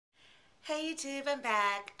Hey YouTube, I'm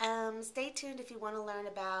back. Stay tuned if you want to learn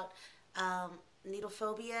about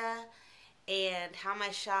needlephobia and how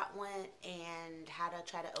my shot went and how to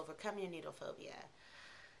try to overcome your needlephobia.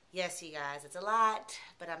 Yes, you guys, it's a lot,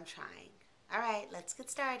 but I'm trying. All right, let's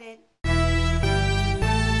get started.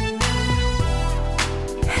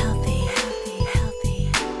 Healthy, healthy,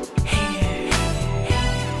 healthy hair,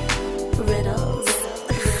 riddles.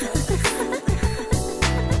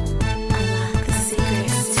 Unlock the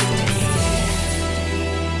secrets to your hair.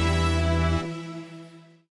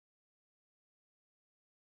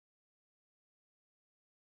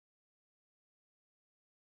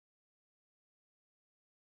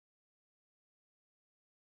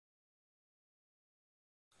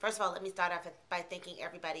 First of all, let me start off by thanking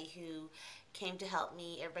everybody who came to help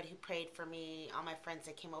me, everybody who prayed for me, all my friends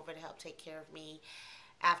that came over to help take care of me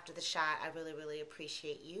after the shot. I really, really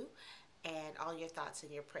appreciate you and all your thoughts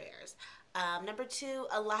and your prayers. Number two,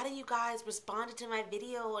 a lot of you guys responded to my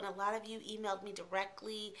video and a lot of you emailed me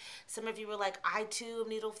directly. Some of you were like, I too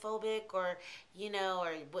am needlephobic, or,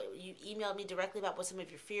 or you emailed me directly about what some of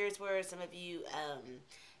your fears were. Some of you,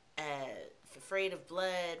 afraid of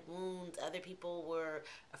blood, wounds. Other people were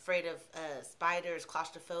afraid of spiders,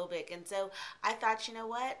 claustrophobic. And so I thought, you know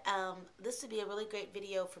what? This would be a really great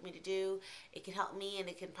video for me to do. It can help me, and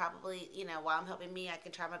it can probably, while I'm helping me, I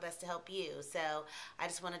can try my best to help you. So I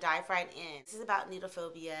just want to dive right in. This is about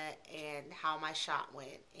needlephobia and how my shot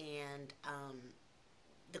went. And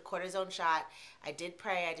the cortisone shot, I did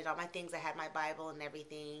pray, I did all my things, I had my Bible and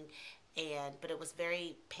everything, but it was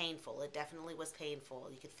very painful. It definitely was painful.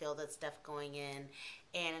 You could feel that stuff going in,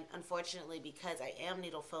 and unfortunately, because I am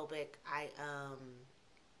needlephobic,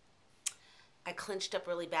 I clenched up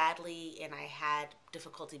really badly and I had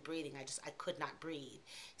difficulty breathing. I could not breathe.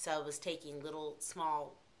 So I was taking little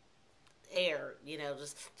small air,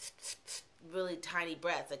 just really tiny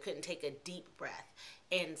breaths. I couldn't take a deep breath.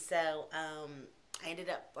 And so I ended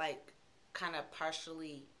up like kind of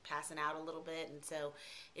partially passing out a little bit, and so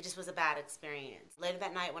it just was a bad experience. Later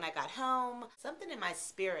that night when I got home, something in my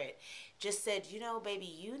spirit just said, baby,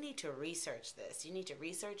 you need to research this. You need to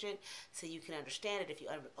research it so you can understand it. If you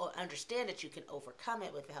understand it, you can overcome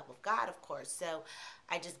it with the help of God, of course. So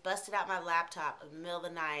I just busted out my laptop in the middle of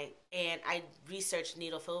the night and I researched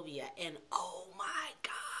needlephobia, and oh my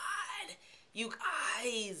God, you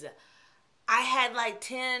guys, I had like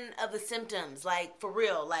 10 of the symptoms, like for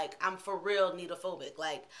real, like I'm for real needlephobic.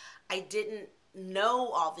 Like I didn't know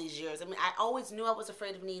all these years. I mean, I always knew I was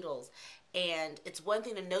afraid of needles. And it's one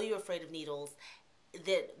thing to know you're afraid of needles,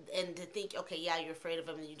 and to think, okay, yeah, you're afraid of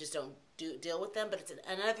them and you just don't deal with them. But it's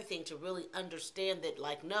another thing to really understand that,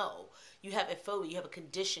 like, no, you have a phobia, you have a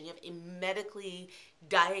condition, you have a medically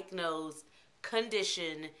diagnosed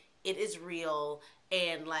condition. It is real,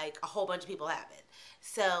 and like a whole bunch of people have it.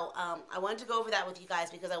 So I wanted to go over that with you guys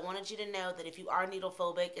because I wanted you to know that if you are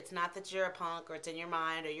needlephobic, it's not that you're a punk or it's in your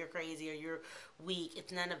mind or you're crazy or you're weak.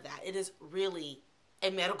 It's none of that. It is really a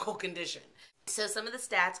medical condition. So some of the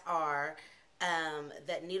stats are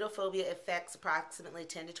that needlephobia affects approximately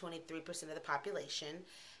 10 to 23% of the population,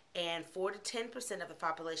 and 4 to 10% of the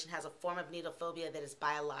population has a form of needlephobia that is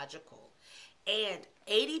biological. And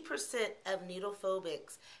 80% of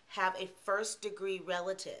needlephobics have a first degree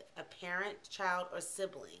relative, a parent, child, or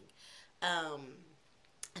sibling,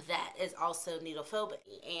 that is also needlephobic.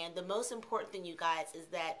 And the most important thing, you guys, is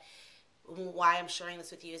that why I'm sharing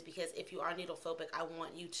this with you is because if you are needlephobic, I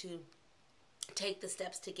want you to take the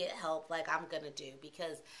steps to get help like I'm going to do,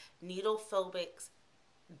 because needlephobics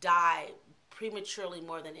die prematurely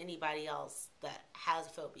more than anybody else that has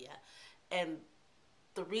a phobia. And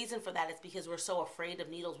the reason for that is because we're so afraid of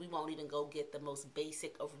needles, we won't even go get the most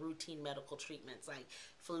basic of routine medical treatments like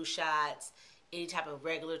flu shots, any type of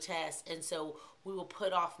regular test. And so we will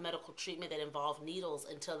put off medical treatment that involve needles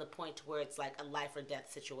until the point to where it's like a life or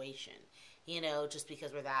death situation, just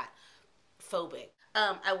because we're that phobic.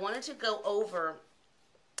 I wanted to go over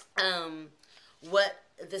what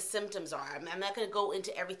the symptoms are. I'm not going to go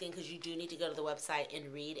into everything because you do need to go to the website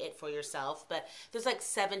and read it for yourself, but there's like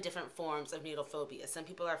 7 different forms of needlephobia. Some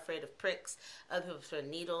people are afraid of pricks, other people are afraid of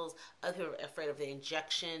needles, other people are afraid of the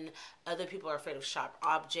injection, other people are afraid of sharp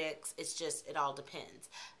objects. It all depends.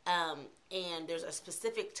 And there's a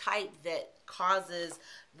specific type that causes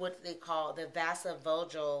what they call the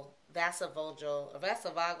vasovagal,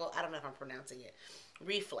 I don't know if I'm pronouncing it,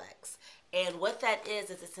 reflex. And what that is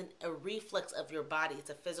it's a reflex of your body. It's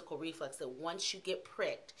a physical reflex that once you get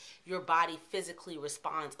pricked, your body physically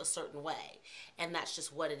responds a certain way. And that's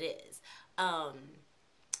just what it is.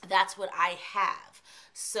 that's what I have.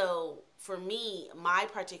 So for me, my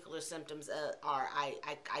particular symptoms are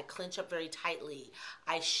I clench up very tightly.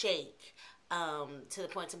 I shake to the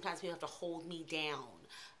point sometimes people have to hold me down.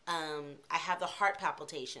 I have the heart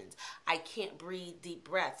palpitations. I can't breathe deep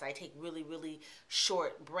breaths. I take really, really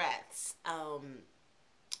short breaths.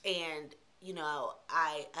 And,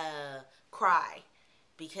 I cry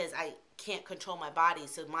because I can't control my body.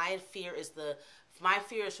 So my fear is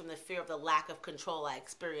from the fear of the lack of control I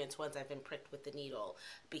experience once I've been pricked with the needle,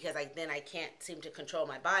 because then I can't seem to control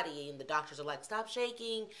my body, and the doctors are like, stop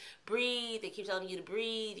shaking, breathe. They keep telling you to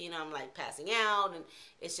breathe. I'm like passing out, and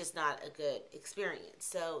it's just not a good experience.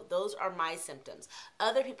 So those are my symptoms.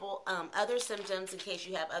 Other people, other symptoms, in case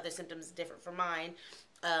you have other symptoms different from mine.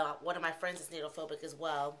 One of my friends is needlephobic as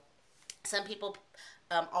well. Some people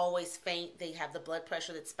always faint. They have the blood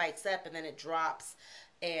pressure that spikes up and then it drops,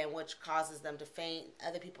 and which causes them to faint.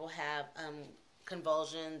 Other people have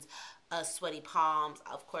convulsions, sweaty palms,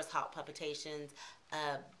 of course, heart palpitations,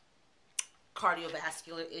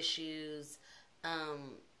 cardiovascular issues,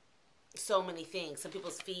 so many things. Some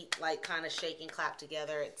people's feet like kind of shake and clap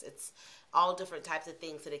together. It's all different types of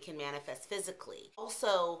things that it can manifest physically.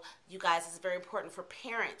 Also, you guys, it's very important for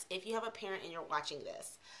parents. If you have a parent and you're watching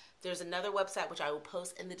this, there's another website which I will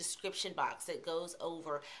post in the description box that goes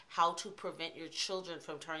over how to prevent your children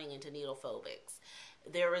from turning into needlephobics.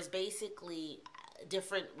 There is basically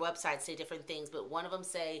different websites say different things, but one of them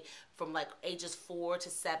say from like ages 4 to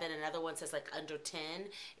 7, another one says like under 10.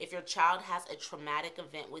 If your child has a traumatic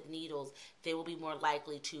event with needles, they will be more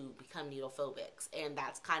likely to become needlephobics. And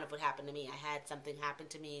that's kind of what happened to me. I had something happen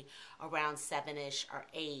to me around 7-ish or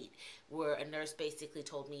 8, where a nurse basically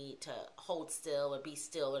told me to hold still or be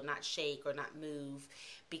still or not shake or not move,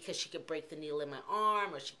 because she could break the needle in my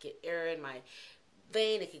arm, or she could err in my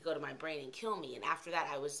vein. It could go to my brain and kill me. And after that,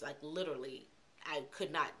 I was like literally, I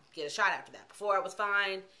could not get a shot after that. Before I was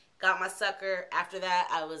fine, got my sucker. After that,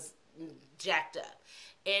 I was jacked up.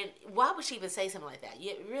 And why would she even say something like that?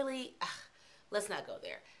 You really, let's not go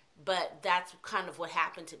there. But that's kind of what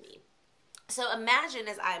happened to me. So imagine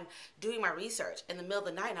as I'm doing my research in the middle of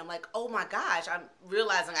the night, and I'm like, oh my gosh, I'm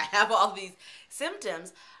realizing I have all these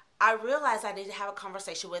symptoms. I realized I need to have a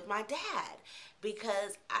conversation with my dad,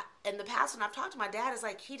 because in the past when I've talked to my dad, it's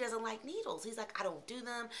like he doesn't like needles. He's like, I don't do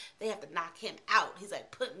them. They have to knock him out. He's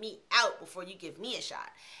like, put me out before you give me a shot.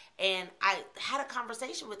 And I had a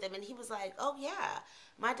conversation with him, and he was like, oh yeah,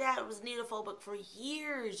 my dad was needlephobic for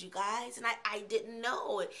years, you guys, and I didn't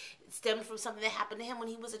know. It stemmed from something that happened to him when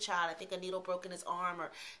he was a child. I think a needle broke in his arm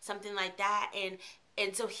or something like that,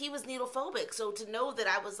 and so he was needlephobic. So to know that,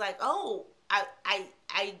 I was like, oh,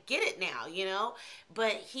 I get it now,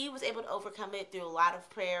 but he was able to overcome it through a lot of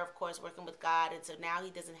prayer, of course, working with God. And so now he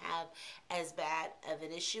doesn't have as bad of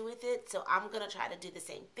an issue with it. So I'm going to try to do the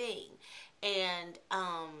same thing. And,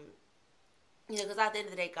 because at the end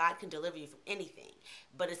of the day, God can deliver you from anything,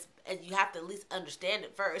 but you have to at least understand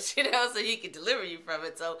it first, so he can deliver you from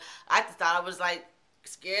it. So I just thought I was like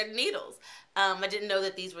scared of needles. I didn't know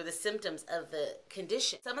that these were the symptoms of the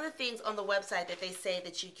condition. Some of the things on the website that they say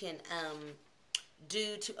that you can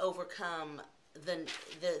do to overcome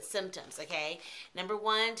the symptoms, okay? Number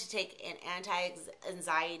 1, to take an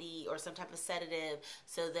anti-anxiety or some type of sedative,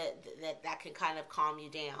 so that can kind of calm you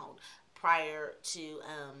down prior to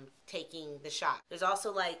taking the shot. There's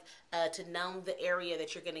also to numb the area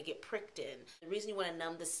that you're going to get pricked in. The reason you want to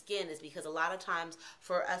numb the skin is because a lot of times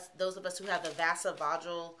for us, those of us who have the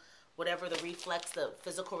vasovagal, whatever the reflex, the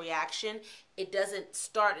physical reaction, it doesn't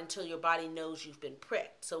start until your body knows you've been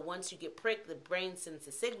pricked. So once you get pricked, the brain sends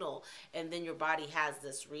a signal, and then your body has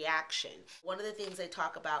this reaction. One of the things they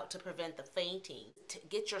talk about to prevent the fainting, to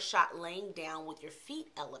get your shot laying down with your feet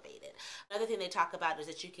elevated. Another thing they talk about is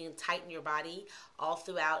that you can tighten your body all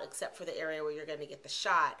throughout except for the area where you're going to get the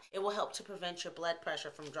shot. It will help to prevent your blood pressure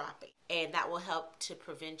from dropping, and that will help to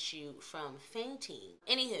prevent you from fainting.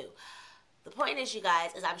 Anywho, the point is, you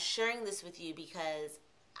guys, is I'm sharing this with you because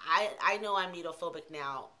I know I'm needlephobic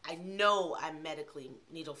now. I know I'm medically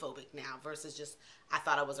needlephobic now versus just I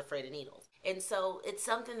thought I was afraid of needles. And so it's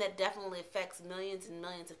something that definitely affects millions and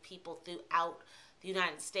millions of people throughout the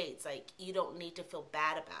United States. You don't need to feel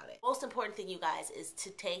bad about it. Most important thing, you guys, is to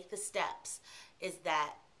take the steps, is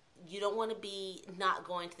that you don't want to be not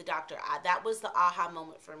going to the doctor. That was the aha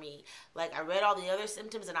moment for me. I read all the other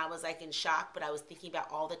symptoms and I was in shock, but I was thinking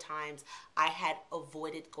about all the times I had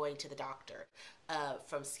avoided going to the doctor.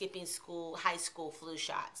 from skipping school, high school flu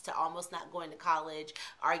shots, to almost not going to college,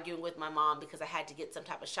 arguing with my mom because I had to get some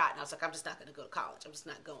type of shot. And I was like, I'm just not going to go to college. I'm just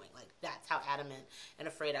not going. Like, that's how adamant and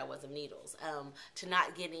afraid I was of needles. To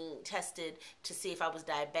not getting tested to see if I was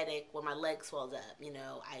diabetic when my leg swelled up. You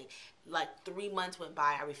know, like 3 months went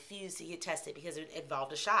by, I refused to get tested because it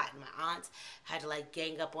involved a shot. And my aunts had to like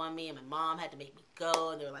gang up on me, and my mom had to make me go.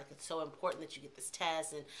 And they were like, it's so important that you get this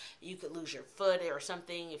test, and you could lose your foot or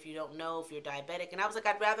something if you don't know if you're diabetic. And I was like,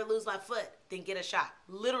 I'd rather lose my foot than get a shot.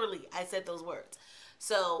 Literally, I said those words.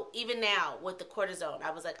 So even now with the cortisone, I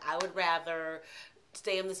was like, I would rather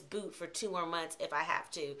stay in this boot for 2 more months if I have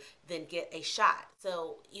to than get a shot.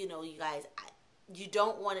 So, you know, you guys, you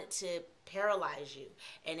don't want it to paralyze you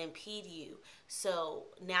and impede you. So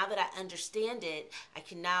now that I understand it, I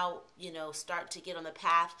can now, you know, start to get on the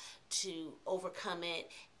path to overcome it.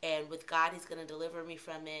 And with God, He's going to deliver me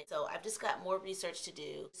from it. So I've just got more research to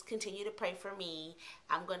do. Just continue to pray for me.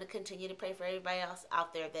 I'm going to continue to pray for everybody else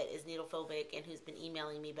out there that is needlephobic and who's been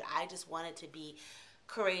emailing me. But I just wanted to be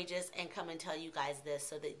courageous and come and tell you guys this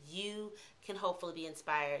so that you can hopefully be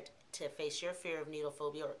inspired to face your fear of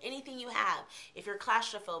needlephobia or anything you have. If you're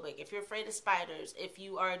claustrophobic, if you're afraid of spiders, if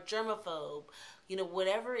you are a germaphobe, you know,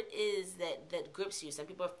 whatever it is that grips you. Some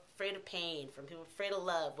people are afraid of pain, some people are afraid of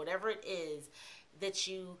love, whatever it is, that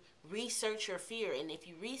you research your fear. And if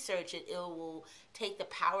you research it, it will take the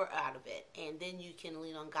power out of it, and then you can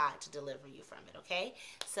lean on God to deliver you from it. Okay,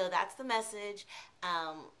 so that's the message.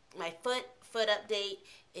 My foot update,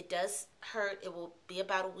 it does hurt. It will be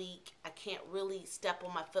about a week. I can't really step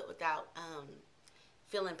on my foot without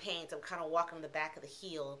feeling pain, so I'm kind of walking on the back of the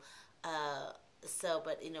heel.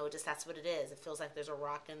 But you know, just that's what it is. It feels like there's a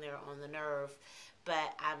rock in there on the nerve,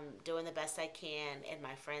 but I'm doing the best I can, and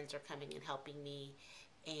my friends are coming and helping me,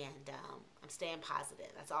 and I'm staying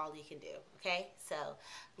positive. That's all you can do. Okay, so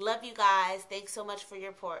love you guys. Thanks so much for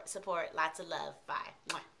your support. Lots of love. Bye.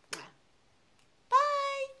 Mwah.